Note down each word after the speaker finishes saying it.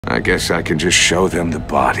I guess I can just show them the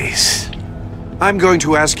bodies. I'm going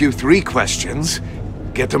to ask you 3 questions.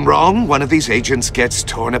 Get them wrong, one of these agents gets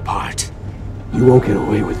torn apart. You won't get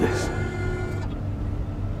away with this.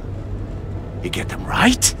 You get them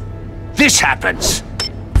right, this happens!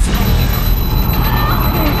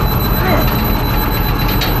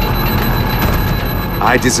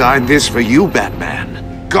 I designed this for you,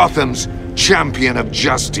 Batman. Gotham's champion of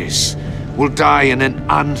justice will die in an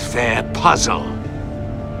unfair puzzle.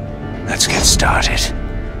 Let's get started.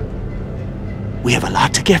 We have a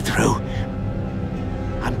lot to get through.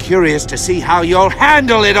 I'm curious to see how you'll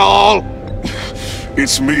handle it all!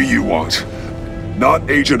 It's me you want, not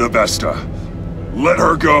Agent Avesta. Let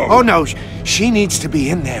her go! Oh no, she needs to be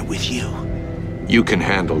in there with you. You can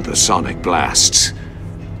handle the sonic blasts.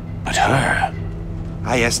 But her...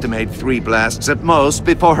 I estimate 3 blasts at most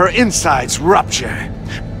before her insides rupture.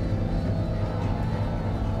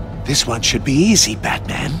 This one should be easy,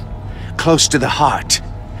 Batman. Close to the heart.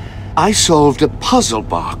 I solved a puzzle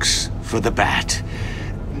box for the Bat.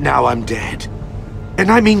 Now I'm dead.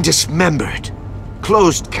 And I mean dismembered.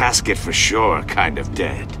 Closed casket for sure, kind of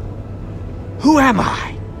dead. Who am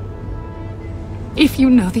I? If you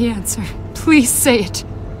know the answer, please say it.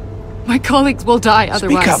 My colleagues will die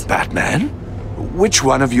otherwise. Speak up, Batman. Which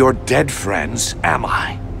one of your dead friends am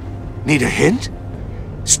I? Need a hint?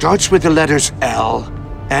 Starts with the letters L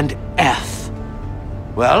and F.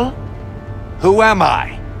 Well, who am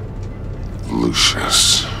I?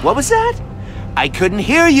 Lucius. What was that? I couldn't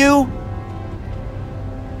hear you.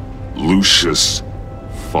 Lucius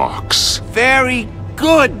Fox. Very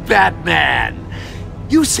good, Batman.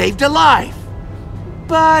 You saved a life.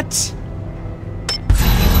 But...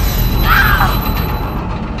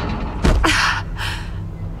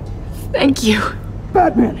 Thank you.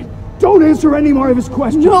 Batman, don't answer any more of his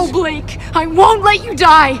questions. No, Blake! I won't let you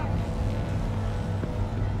die!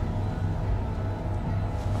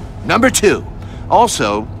 Number 2,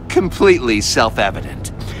 also completely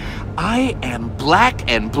self-evident. I am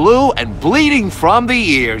black and blue and bleeding from the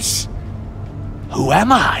ears. Who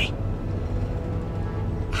am I?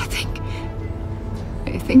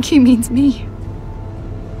 I think he means me.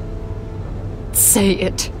 Say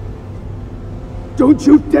it. Don't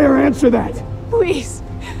you dare answer that! Please,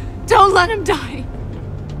 don't let him die.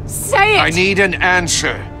 Say it! I need an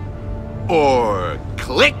answer. Or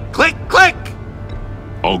click, click, click!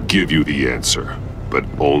 I'll give you the answer, but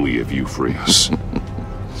only if you free us.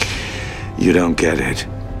 You don't get it.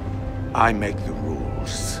 I make the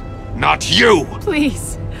rules, not you!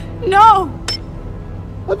 Please, no!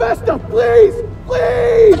 Avesta, please!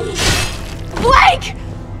 Please! Blake!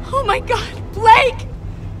 Oh my God, Blake!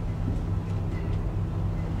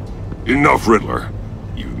 Enough, Riddler.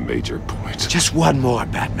 You've made your point. Just one more,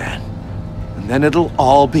 Batman. And then it'll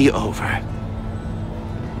all be over.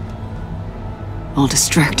 I'll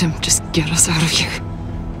distract him. Just get us out of here.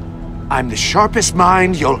 I'm the sharpest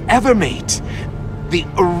mind you'll ever meet. The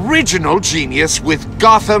original genius with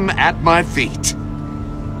Gotham at my feet.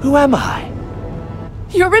 Who am I?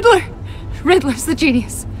 You're Riddler! Riddler's the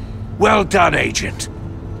genius. Well done, Agent.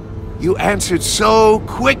 You answered so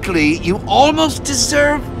quickly, you almost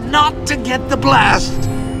deserve not to get the blast.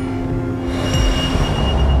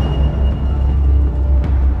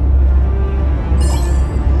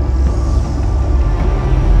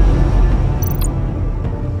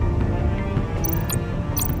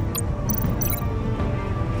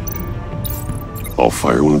 I'll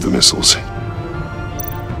fire one of the missiles.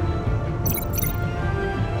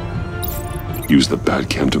 Use the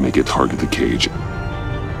Batcam to make it target the cage.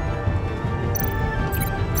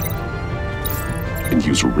 And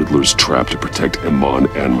use Riddler's trap to protect Iman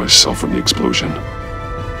and myself from the explosion.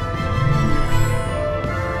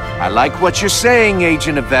 I like what you're saying,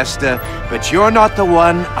 Agent Avesta, but you're not the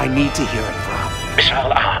one I need to hear it from.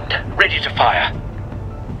 Missile armed, ready to fire.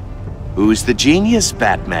 Who's the genius,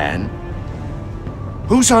 Batman?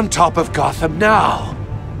 Who's on top of Gotham now?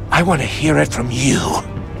 I want to hear it from you.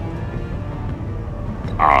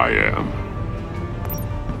 I am.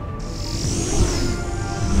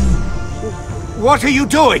 What are you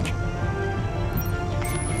doing?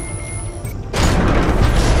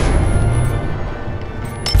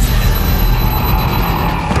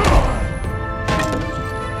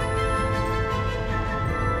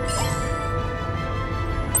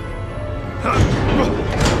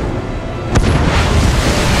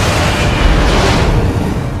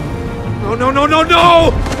 No, no, no, no,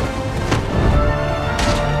 no!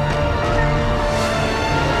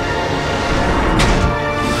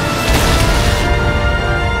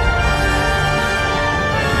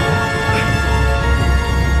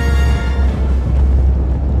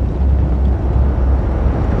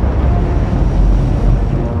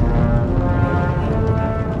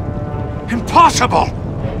 impossible!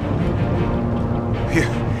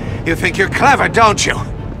 You think you're clever, don't you?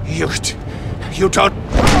 You don't...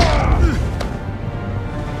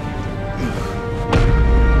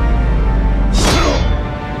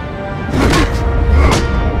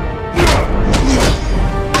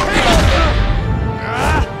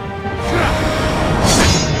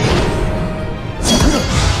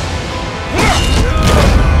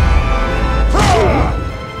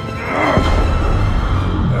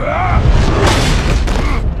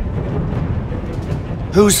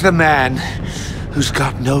 Who's the man who's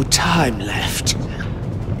got no time left?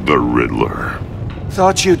 The Riddler.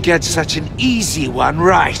 Thought you'd get such an easy one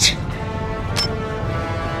right.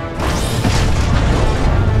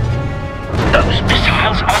 Those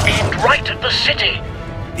missiles are aimed right at the city.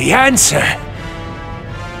 The answer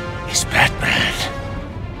is Batman.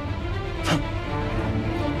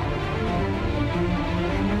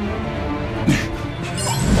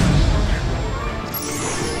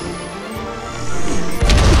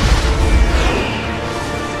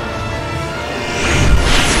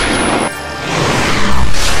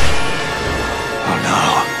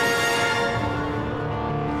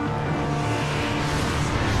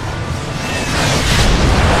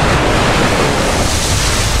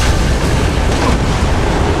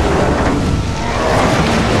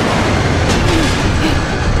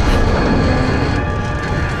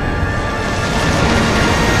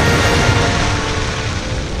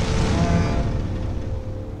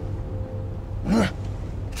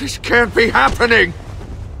 This can't be happening!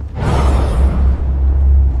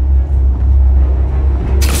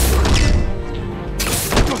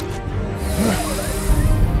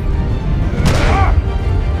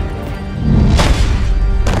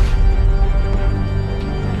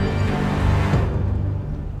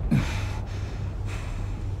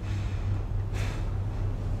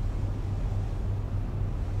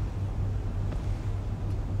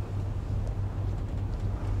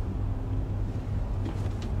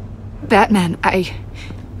 Batman,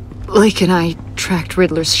 Blake and I tracked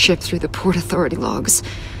Riddler's ship through the Port Authority logs.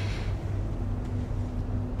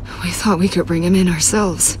 We thought we could bring him in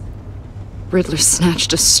ourselves. Riddler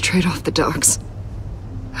snatched us straight off the docks.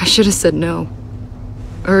 I should have said no.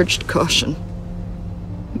 Urged caution.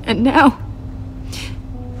 And now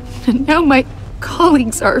my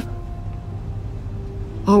colleagues are...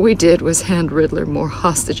 All we did was hand Riddler more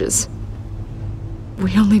hostages.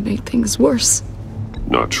 We only made things worse.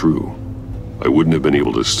 Not true. I wouldn't have been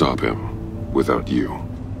able to stop him without you.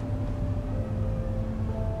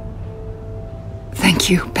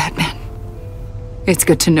 Thank you, Batman. It's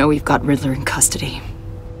good to know we've got Riddler in custody.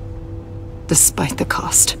 Despite the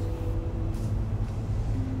cost.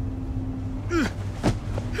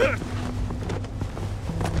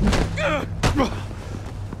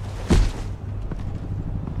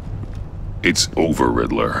 It's over,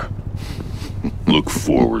 Riddler. Look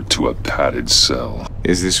forward to a padded cell.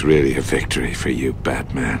 Is this really a victory for you,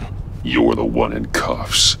 Batman? You're the one in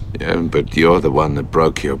cuffs. Yeah, but you're the one that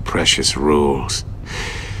broke your precious rules.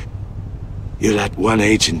 You let one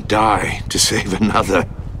agent die to save another.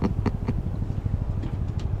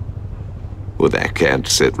 Well, that can't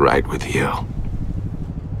sit right with you.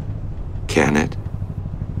 Can it?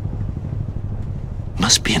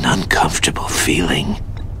 Must be an uncomfortable feeling.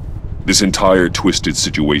 This entire twisted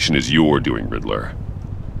situation is your doing, Riddler.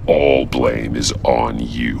 All blame is on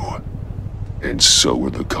you. And so are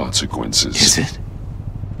the consequences. Is it?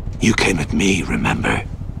 You came at me, remember?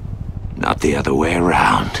 Not the other way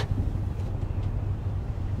around.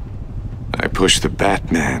 I pushed the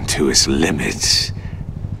Batman to his limits.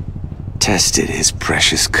 Tested his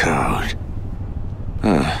precious code.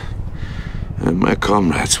 And my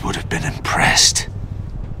comrades would have been impressed.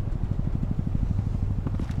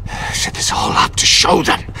 I set this all up to show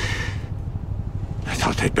them. I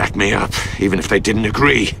thought they'd back me up, even if they didn't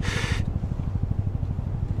agree.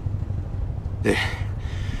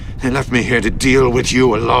 They left me here to deal with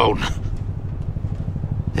you alone.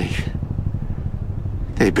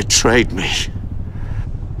 They betrayed me.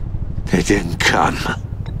 They didn't come.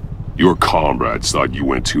 Your comrades thought you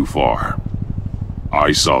went too far.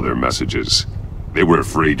 I saw their messages. They were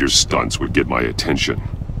afraid your stunts would get my attention.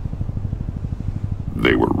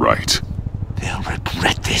 They were right. They'll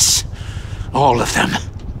regret this. All of them.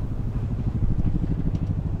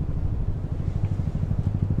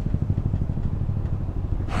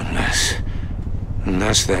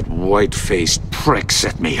 Unless that white-faced prick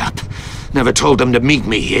set me up. Never told them to meet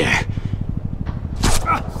me here.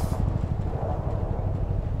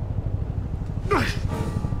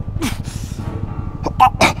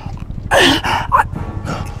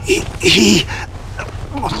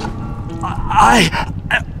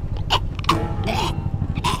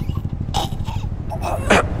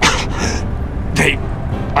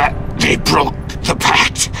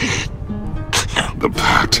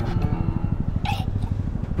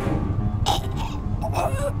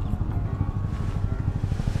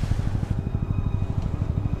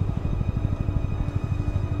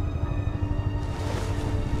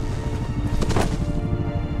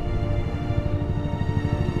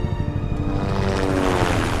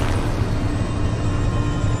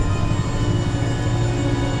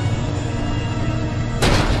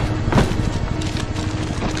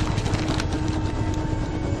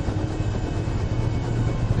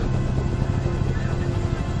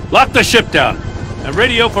 Lock the ship down, and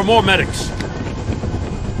radio for more medics.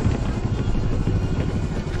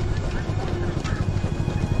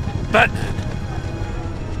 Batman.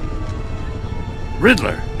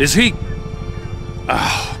 Riddler, is he...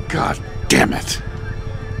 Oh, God damn it.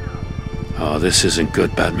 Oh, this isn't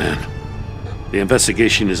good, Batman. The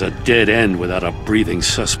investigation is a dead end without a breathing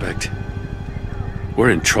suspect.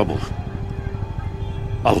 We're in trouble.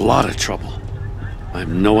 A lot of trouble. I have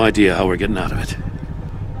no idea how we're getting out of it.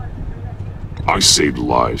 I saved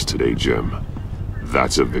lives today, Jim.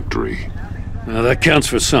 That's a victory. Now, that counts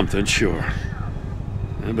for something, sure.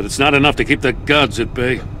 But it's not enough to keep the gods at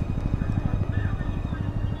bay.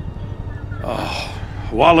 Oh,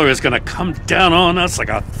 Waller is gonna come down on us like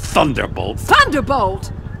a thunderbolt.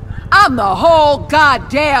 Thunderbolt? I'm the whole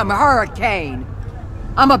goddamn hurricane.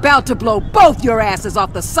 I'm about to blow both your asses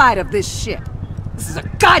off the side of this ship. This is a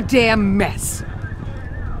goddamn mess.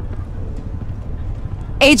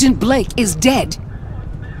 Agent Blake is dead.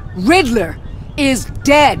 Riddler is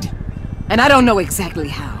dead. And I don't know exactly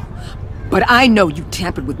how, but I know you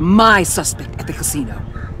tampered with my suspect at the casino.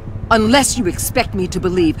 Unless you expect me to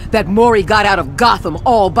believe that Mori got out of Gotham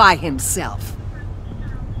all by himself.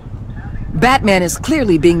 Batman is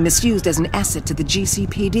clearly being misused as an asset to the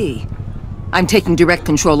GCPD. I'm taking direct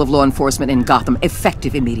control of law enforcement in Gotham,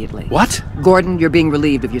 effective immediately. What? Gordon, you're being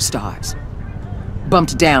relieved of your stars.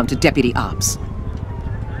 Bumped down to Deputy Ops.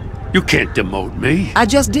 You can't demote me. I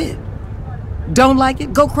just did. Don't like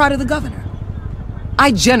it? Go cry to the governor.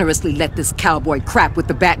 I generously let this cowboy crap with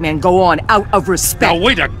the Batman go on out of respect. Now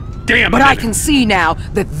wait a damn minute. But I can see now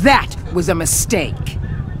that that was a mistake.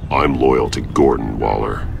 I'm loyal to Gordon,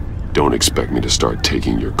 Waller. Don't expect me to start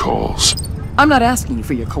taking your calls. I'm not asking you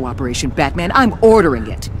for your cooperation, Batman. I'm ordering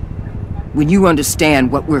it. When you understand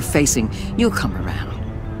what we're facing, you'll come around.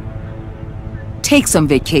 Take some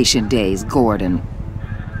vacation days, Gordon.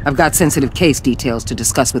 I've got sensitive case details to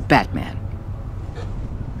discuss with Batman.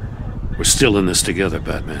 We're still in this together,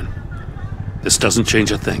 Batman. This doesn't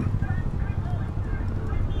change a thing.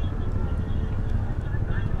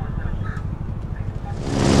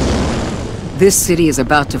 This city is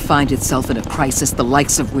about to find itself in a crisis the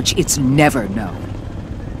likes of which it's never known.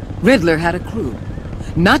 Riddler had a crew.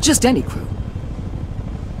 Not just any crew.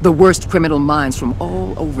 The worst criminal minds from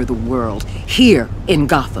all over the world, here in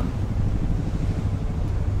Gotham.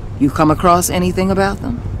 You come across anything about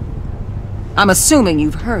them? I'm assuming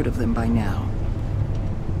you've heard of them by now.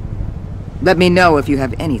 Let me know if you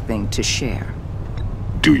have anything to share.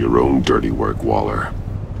 Do your own dirty work, Waller.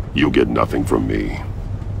 You'll get nothing from me.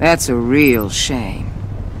 That's a real shame.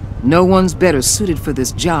 No one's better suited for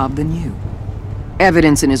this job than you.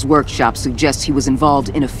 Evidence in his workshop suggests he was involved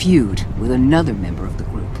in a feud with another member of the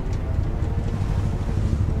group.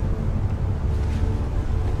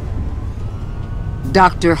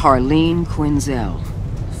 Dr. Harleen Quinzel,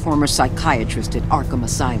 former psychiatrist at Arkham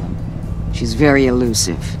Asylum. She's very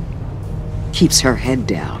elusive. Keeps her head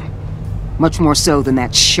down. Much more so than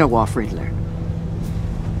that show-off Riddler.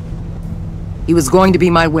 He was going to be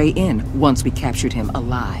my way in once we captured him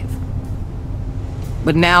alive.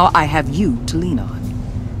 But now I have you to lean on.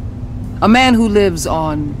 A man who lives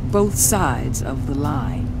on both sides of the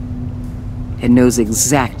line and knows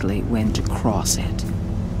exactly when to cross it.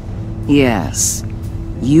 Yes,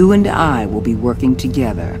 you and I will be working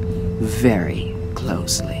together very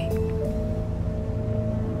closely.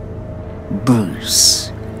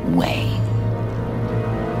 Bruce Wayne.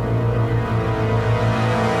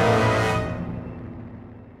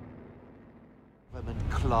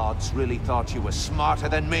 Clods really thought you were smarter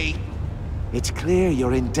than me. It's clear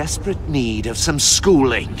you're in desperate need of some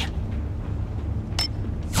schooling.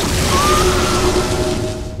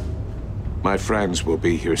 My friends will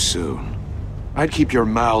be here soon. I'd keep your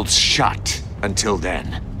mouths shut until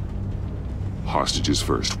then. Hostages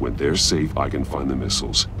first. When they're safe, I can find the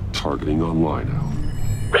missiles. Targeting on Lino.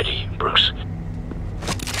 Ready, Bruce.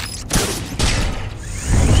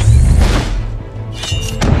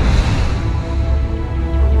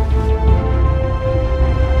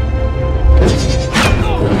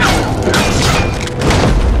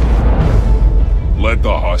 Let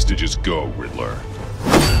the hostages go, Riddler.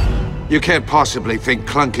 You can't possibly think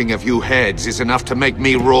clunking a few heads is enough to make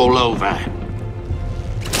me roll over.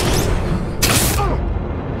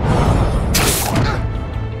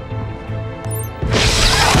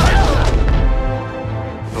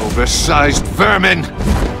 Oversized vermin!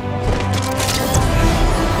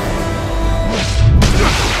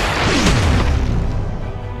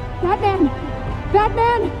 Batman!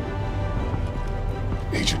 Batman!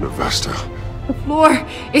 Agent Avesta. The floor,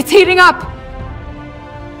 it's heating up!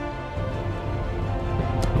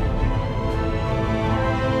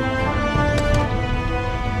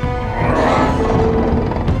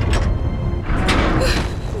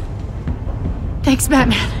 Thanks,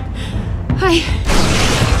 Batman.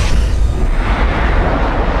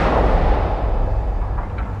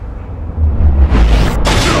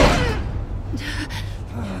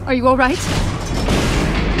 Are you all right?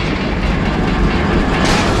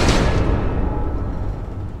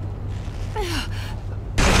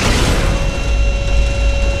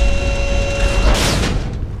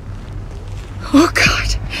 Oh,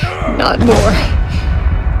 God. Not more.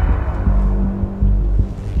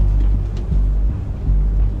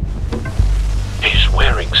 He's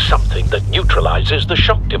wearing something that neutralizes the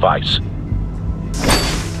shock device.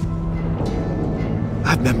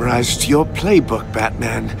 I've memorized your playbook,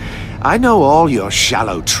 Batman. I know all your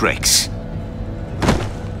shallow tricks.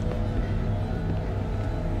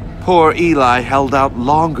 Poor Eli held out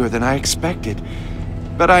longer than I expected,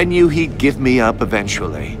 but I knew he'd give me up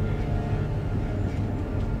eventually.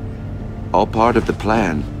 All part of the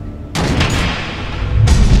plan.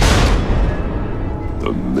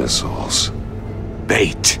 The missiles.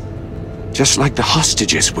 Bait. Just like the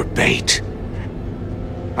hostages were bait.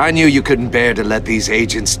 I knew you couldn't bear to let these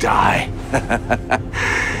agents die.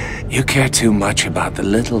 You care too much about the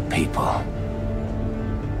little people.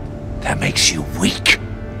 That makes you weak.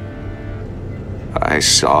 I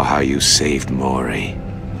saw how you saved Maury.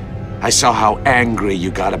 I saw how angry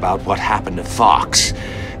you got about what happened to Fox.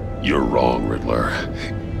 You're wrong, Riddler.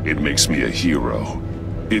 It makes me a hero.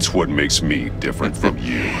 It's what makes me different from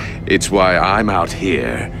you. It's why I'm out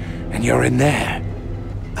here, and you're in there.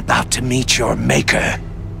 About to meet your maker.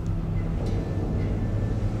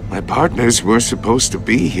 My partners were supposed to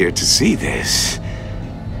be here to see this.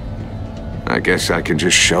 I guess I can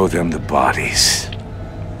just show them the bodies.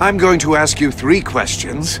 I'm going to ask you 3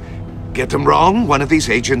 questions. Get them wrong, one of these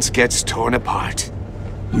agents gets torn apart.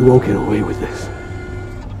 You won't get away with this.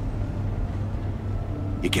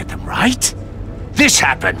 You get them right, this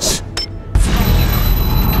happens!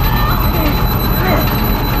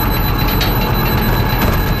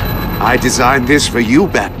 I designed this for you,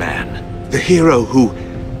 Batman. The hero who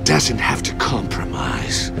doesn't have to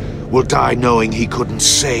compromise will die knowing he couldn't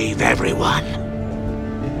save everyone.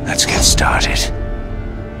 Let's get started.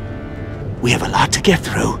 We have a lot to get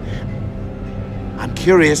through. I'm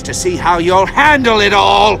curious to see how you'll handle it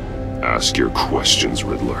all! Ask your questions,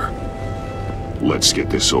 Riddler. Let's get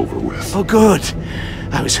this over with. Oh, good.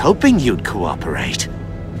 I was hoping you'd cooperate.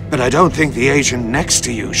 But I don't think the agent next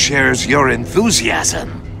to you shares your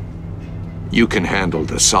enthusiasm. You can handle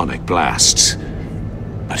the sonic blasts.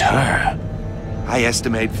 But her... I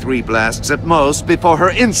estimate 3 blasts at most before her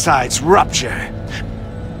insides rupture.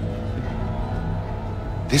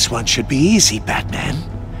 This one should be easy, Batman.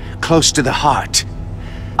 Close to the heart.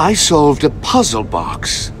 I solved a puzzle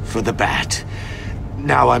box for the Bat.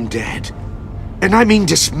 Now I'm dead. And I mean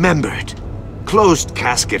dismembered. Closed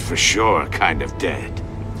casket for sure, kind of dead.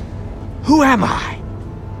 Who am I?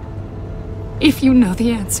 If you know the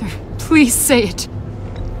answer, please say it.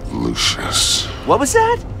 Lucius. What was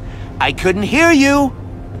that? I couldn't hear you.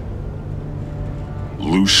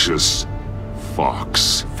 Lucius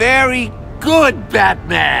Fox. Very good,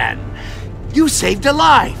 Batman. You saved a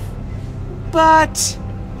life. But...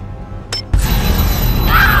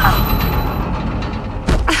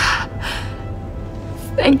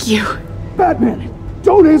 Thank you. Batman,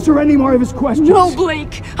 don't answer any more of his questions. No,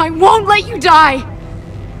 Blake! I won't let you die!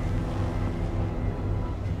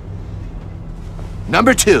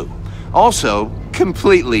 Number 2. Also,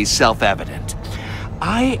 completely self-evident.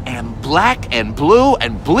 I am black and blue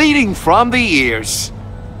and bleeding from the ears.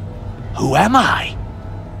 Who am I?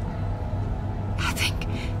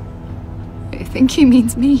 I think he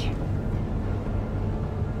means me.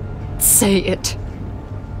 Say it.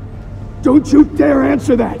 Don't you dare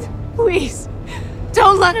answer that! Please,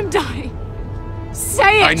 don't let him die.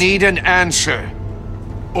 Say it! I need an answer.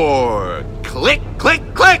 Or click,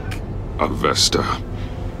 click, click! Avesta.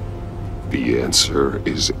 The answer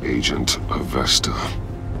is Agent Avesta.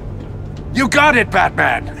 You got it,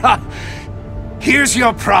 Batman! Ha! Here's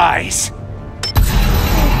your prize!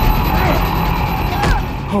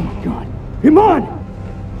 Oh my god. Iman!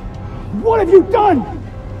 What have you done?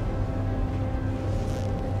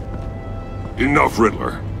 Enough,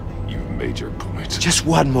 Riddler. You've made your point. Just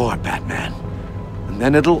one more, Batman. And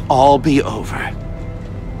then it'll all be over.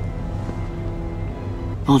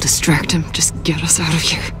 I'll distract him. Just get us out of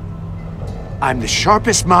here. I'm the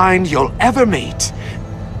sharpest mind you'll ever meet.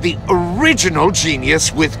 The original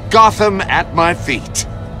genius with Gotham at my feet.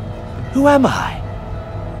 Who am I?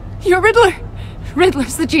 You're Riddler!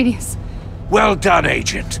 Riddler's the genius. Well done,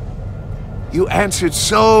 Agent. You answered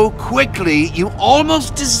so quickly, you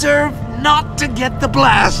almost deserve not to get the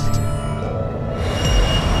blast.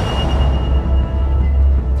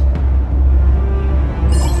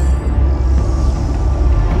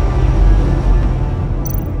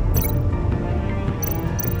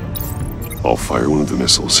 I'll fire one of the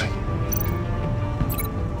missiles.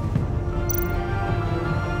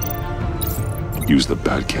 Use the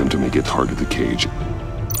Batcam to make it target the cage.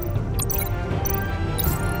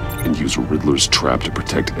 And use Riddler's trap to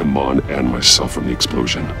protect Iman and myself from the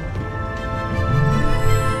explosion.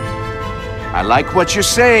 I like what you're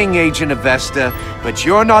saying, Agent Avesta, but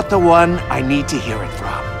you're not the one I need to hear it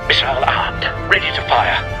from. Missile armed, ready to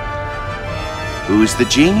fire. Who's the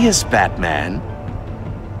genius, Batman?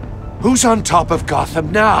 Who's on top of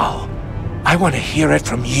Gotham now? I want to hear it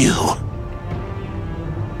from you.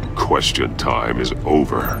 Question time is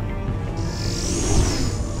over.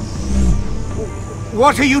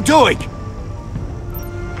 What are you doing?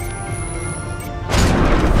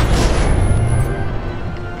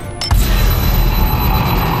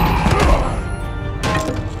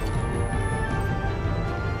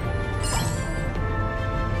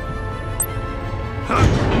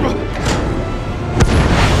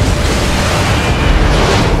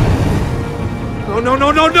 No,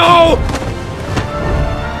 no, no, no!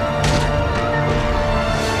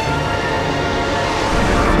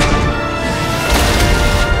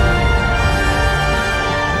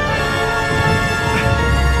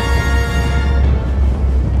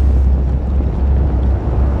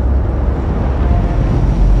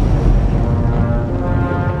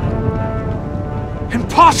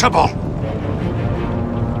 Impossible!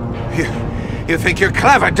 You think you're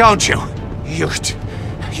clever, don't you? You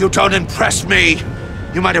don't impress me.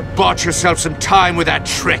 You might have bought yourself some time with that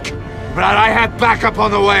trick, but I have backup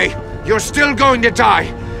on the way. You're still going to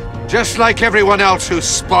die, just like everyone else who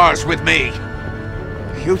spars with me.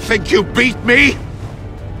 You think you beat me?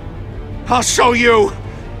 I'll show you.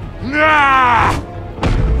 Ah!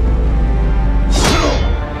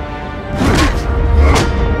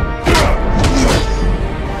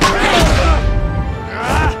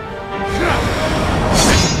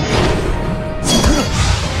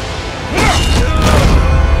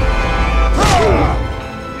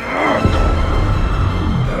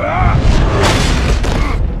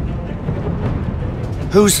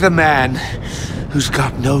 Who's the man who's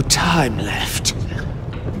got no time left?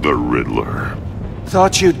 The Riddler.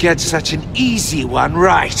 Thought you'd get such an easy one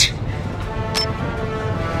right.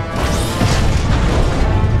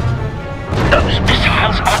 Those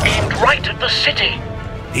missiles are aimed right at the city.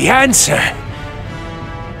 The answer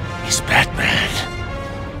is Batman.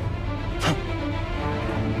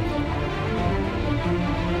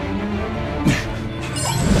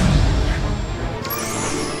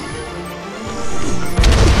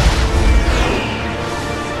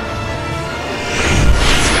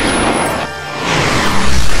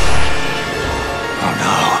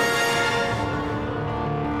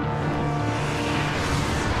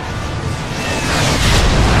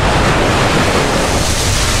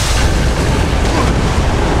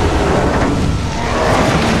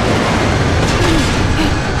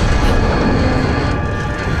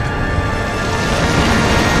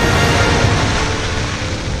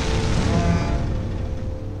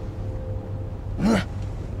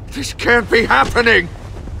 This can't be happening!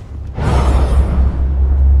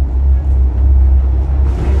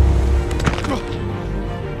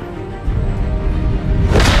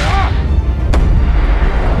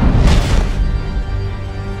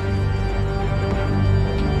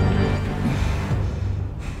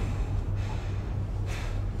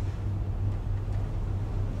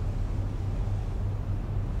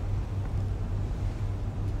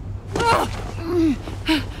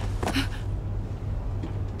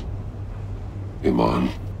 Iman.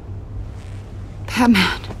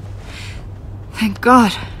 Batman. Thank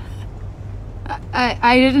God.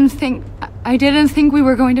 I didn't think we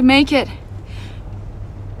were going to make it.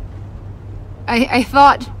 I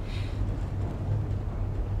thought...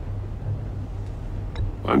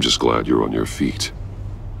 I'm just glad you're on your feet.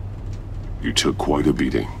 You took quite a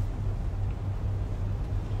beating.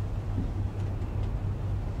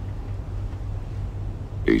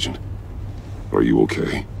 Agent, are you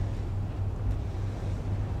okay?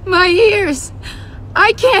 My ears!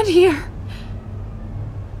 I can't hear!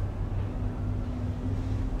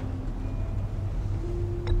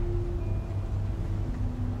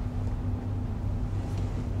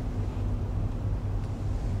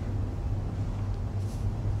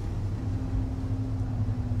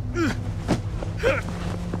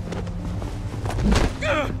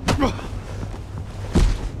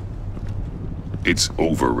 It's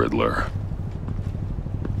over, Riddler.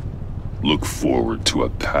 Look forward to a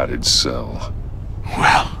padded cell.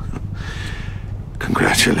 Well,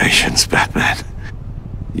 congratulations, Batman.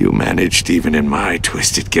 You managed, even in my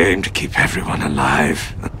twisted game, to keep everyone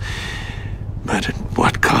alive. But at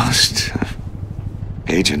what cost?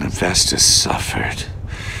 Agent Augustus suffered,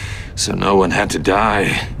 so no one had to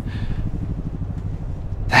die.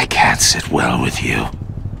 That can't sit well with you.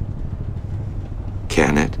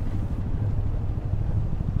 Can it?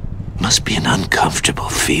 Must be an uncomfortable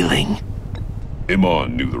feeling.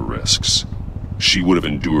 Iman knew the risks. She would have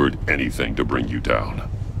endured anything to bring you down.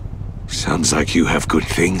 Sounds like you have good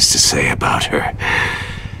things to say about her.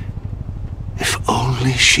 If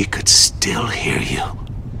only she could still hear you.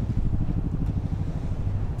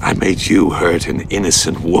 I made you hurt an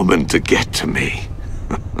innocent woman to get to me.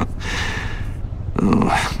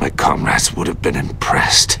 Oh, my comrades would have been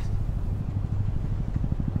impressed.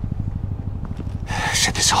 I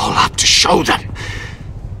set this all up to show them.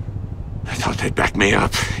 I thought they'd back me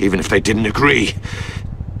up, even if they didn't agree.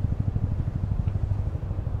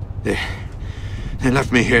 They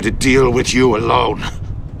left me here to deal with you alone.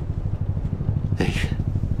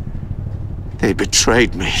 They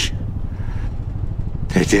betrayed me.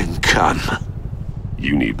 They didn't come.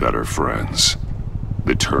 You need better friends.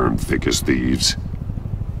 The term thick as thieves,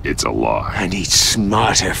 it's a lie. I need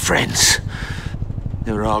smarter friends.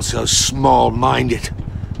 They were all so small-minded.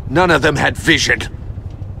 None of them had vision.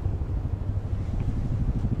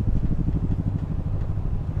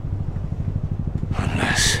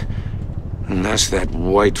 Unless that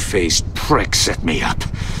white-faced prick set me up.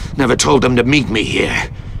 Never told them to meet me here.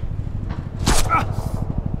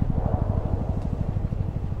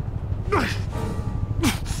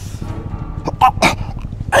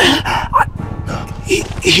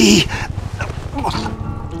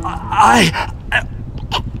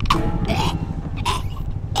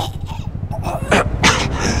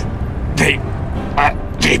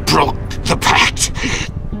 They broke the pact.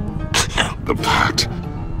 The pact?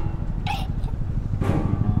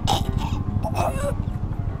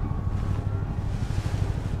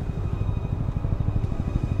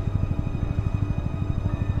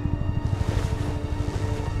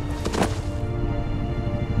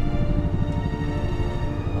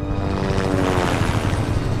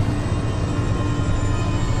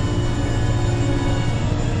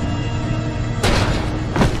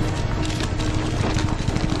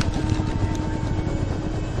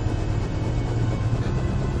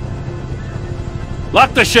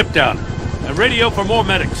 Lock the ship down, and radio for more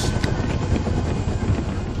medics.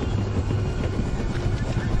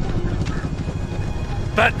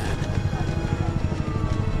 But...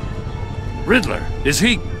 Riddler, is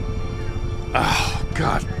he... Oh,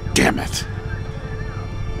 God damn it.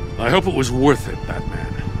 I hope it was worth it,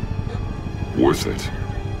 Batman. Worth it?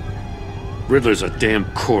 Riddler's a damn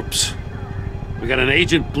corpse. We got an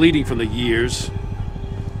agent bleeding from the years.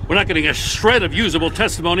 We're not getting a shred of usable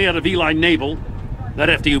testimony out of Eli Nabel. Not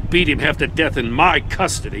after you beat him half to death in my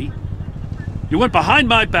custody. You went behind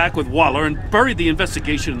my back with Waller and buried the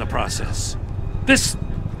investigation in the process. This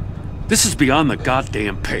is beyond the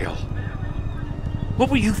goddamn pale. What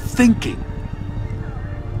were you thinking?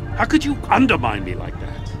 How could you undermine me like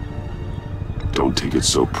that? Don't take it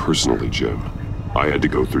so personally, Jim. I had to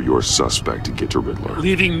go through your suspect to get to Riddler.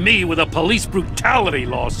 Leaving me with a police brutality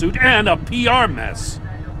lawsuit and a PR mess.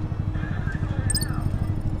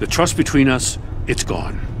 The trust between us, it's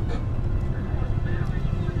gone.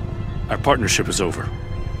 Our partnership is over.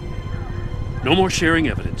 No more sharing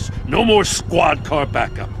evidence. No more squad car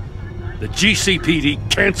backup. The GCPD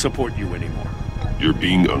can't support you anymore. You're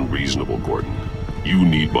being unreasonable, Gordon. You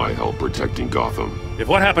need my help protecting Gotham. If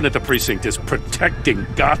what happened at the precinct is protecting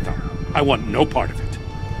Gotham, I want no part of it.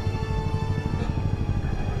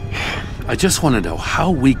 I just want to know how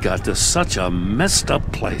we got to such a messed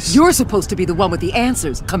up place. You're supposed to be the one with the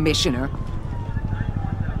answers, Commissioner.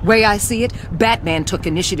 Way I see it, Batman took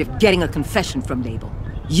initiative getting a confession from Nabel.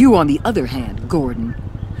 You, on the other hand, Gordon,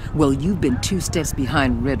 well, you've been 2 steps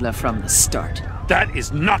behind Riddler from the start. That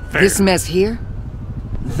is not fair. This mess here,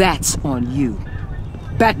 that's on you.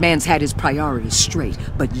 Batman's had his priorities straight,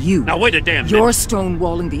 but you... Now wait a damn minute. Your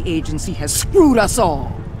stonewalling the agency has screwed us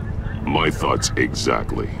all. My thoughts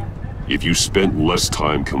exactly. If you spent less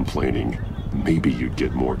time complaining, maybe you'd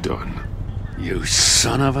get more done. You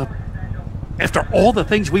son of a... After all the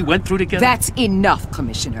things we went through together? That's enough,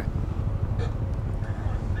 Commissioner.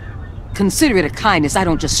 Consider it a kindness I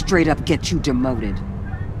don't just straight up get you demoted.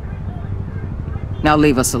 Now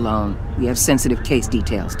leave us alone. We have sensitive case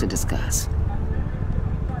details to discuss.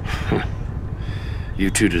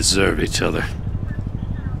 You two deserve each other.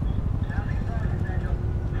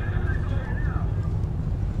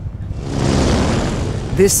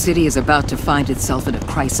 This city is about to find itself in a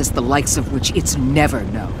crisis the likes of which it's never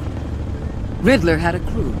known. Riddler had a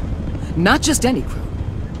crew. Not just any crew.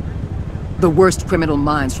 The worst criminal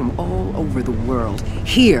minds from all over the world,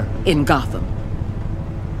 here in Gotham.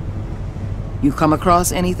 You come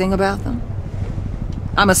across anything about them?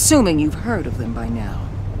 I'm assuming you've heard of them by now.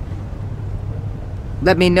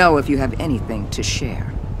 Let me know if you have anything to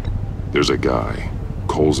share. There's a guy,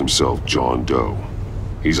 calls himself John Doe.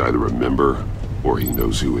 He's either a member, or he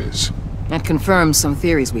knows who is. That confirms some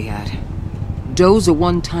theories we had. Doe's a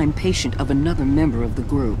one-time patient of another member of the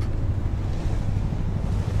group.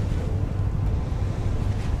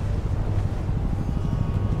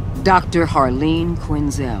 Dr. Harleen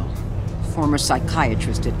Quinzel, former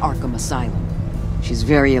psychiatrist at Arkham Asylum. She's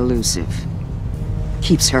very elusive.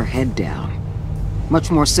 Keeps her head down. Much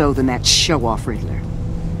more so than that show-off Riddler.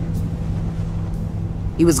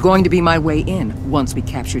 He was going to be my way in once we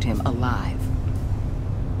captured him alive.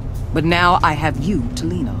 But now I have you to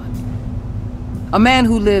lean on. A man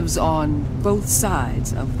who lives on both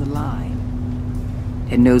sides of the line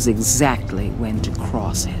and knows exactly when to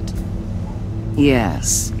cross it.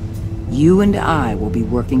 Yes, you and I will be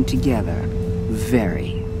working together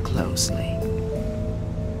very closely.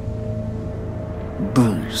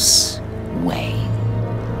 Bruce Wayne.